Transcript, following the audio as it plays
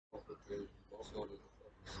sort of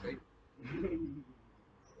escape.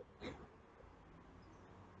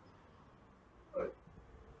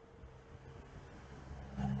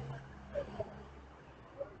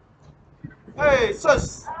 Hey,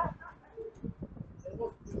 sis.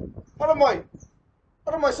 What am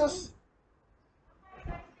I, sis?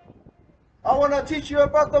 I want to teach you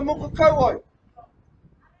about the Moko Kauwae.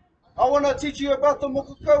 I want to teach you about the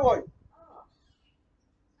Moko Kauwae.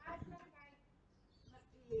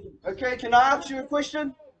 Okay, can I ask you a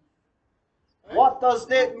question? What does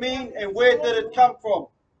that mean and where did it come from?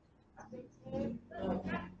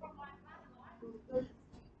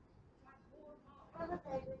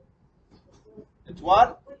 It's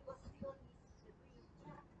what?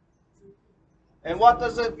 And what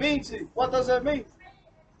does it mean to? What does it mean?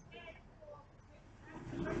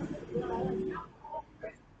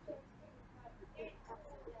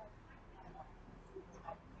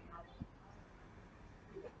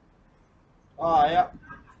 Ah, yeah.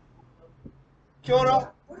 Kia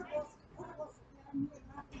ora.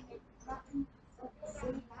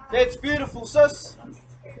 That's beautiful, sis.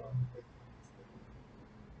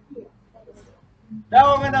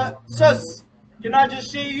 Now I'm gonna, sis, can I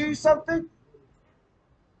just share you something?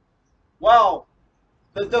 Wow,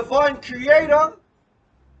 the divine creator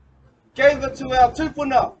gave it to our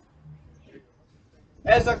tupuna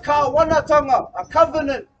as a kawanatanga, a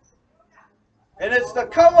covenant. And it's the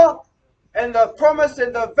kawa and the promise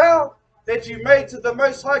and the vow that you made to the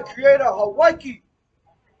Most High Creator, Hawaii.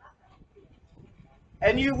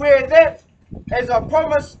 And you wear that as a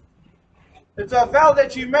promise. It's a vow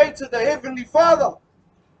that you made to the Heavenly Father.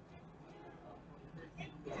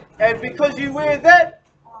 And because you wear that,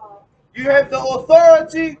 you have the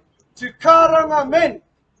authority to karanga men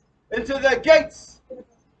into the gates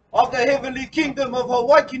of the heavenly kingdom of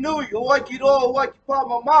Hawaii Nui, Hawaii Roa, Hawaii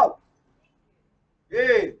Pāmamau.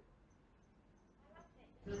 Yeah.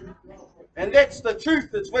 And that's the truth.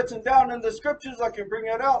 It's written down in the scriptures. I can bring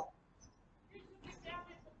it out.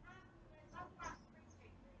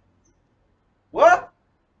 What?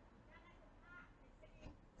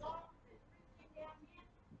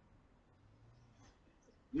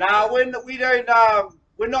 Now, we don't,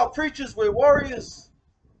 we're not preachers. We're warriors,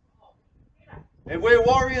 and we're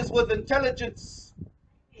warriors with intelligence,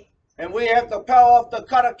 and we have the power of the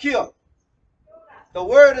karakia. The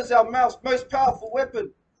word is our most powerful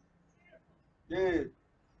weapon. Yeah.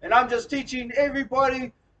 And I'm just teaching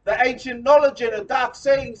everybody the ancient knowledge and the dark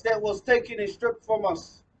sayings that was taken and stripped from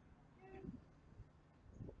us.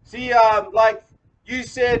 See, like you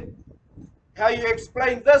said, how you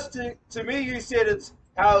explained this to me, you said it's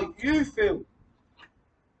how you feel.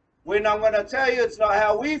 When I'm going to tell you it's not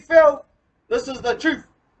how we feel, this is the truth.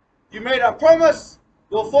 You made a promise,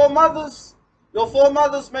 your foremothers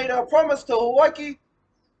made a promise to Hawaii,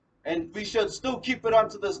 and we should still keep it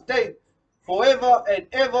unto this day, forever and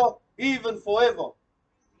ever, even forever.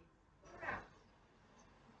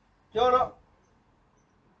 Kia ora.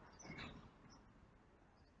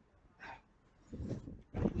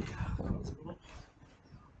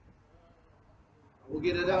 We'll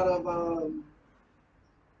get it out of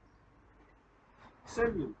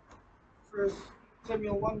Samuel. First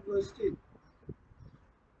Samuel 1 verse 10.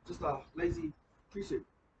 Just a lazy precept.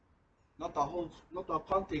 Not the whole, not the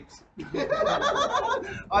context.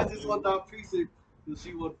 I just want that precept and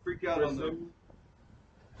she would freak out on them.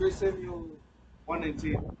 First Samuel 1 and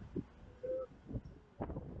 10.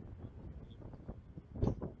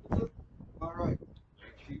 Alright.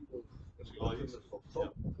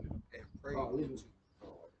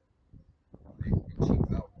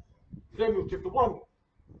 Samuel chapter 1,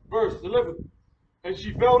 verse 11. And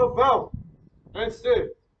she vowed a vow and said,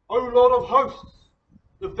 O Lord of hosts,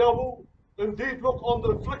 if thou wilt indeed look on the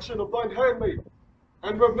affliction of thine handmaid,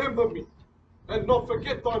 and remember me, and not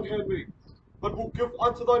forget thine handmaid, but will give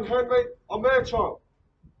unto thine handmaid a man child,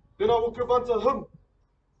 then I will give unto him,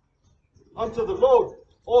 unto the Lord,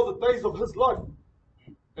 all the days of his life,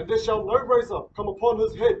 and there shall no razor come upon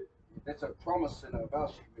his head. That's a promise and a vow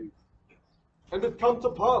she made. And it come to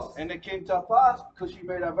pass. And it came to pass because she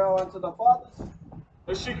made a vow unto the fathers.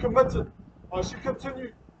 And she she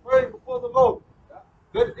continued praying before the Lord,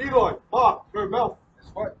 that Eli marked her mouth.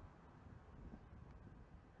 That's right.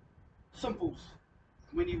 Simples.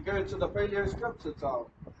 When you go into the paleo scripts, it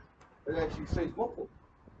actually says Moko.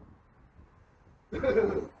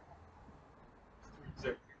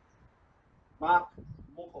 Mark,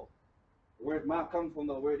 Moko. The word mark comes from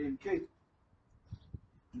the word MK.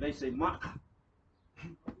 And they say maka.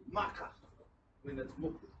 Maka. When it's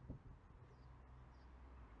Moko.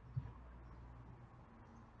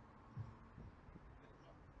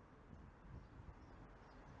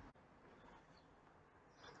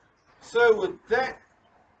 So with that,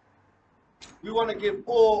 we want to give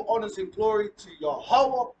all honors and glory to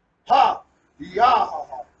Yahweh, Yahweh.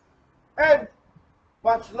 And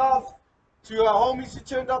much love to our homies who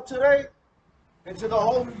turned up today, and to the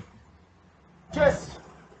homie Jess,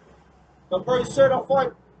 the bro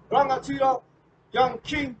certified Rangatira, young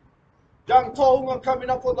king, young Taumata coming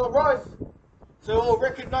up on the rise. So all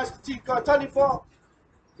recognize the KAITANIWHA.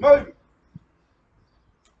 Movie.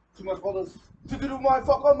 To my brothers, tukiru mai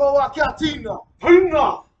whakamaua kia tina.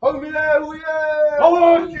 Huna! Homie leo,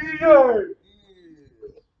 Hawaii!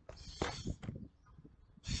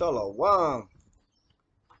 Shalom.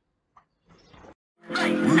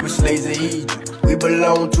 We were slaves in Egypt. We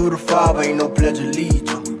belong to the Father, ain't no pledge of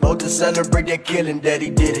allegiance. We both to celebrate that killing that he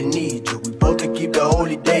didn't need you. We both to keep the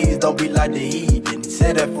holy days, don't be like the heathen. He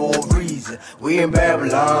said that for a reason. We in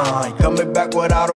Babylon, coming back without a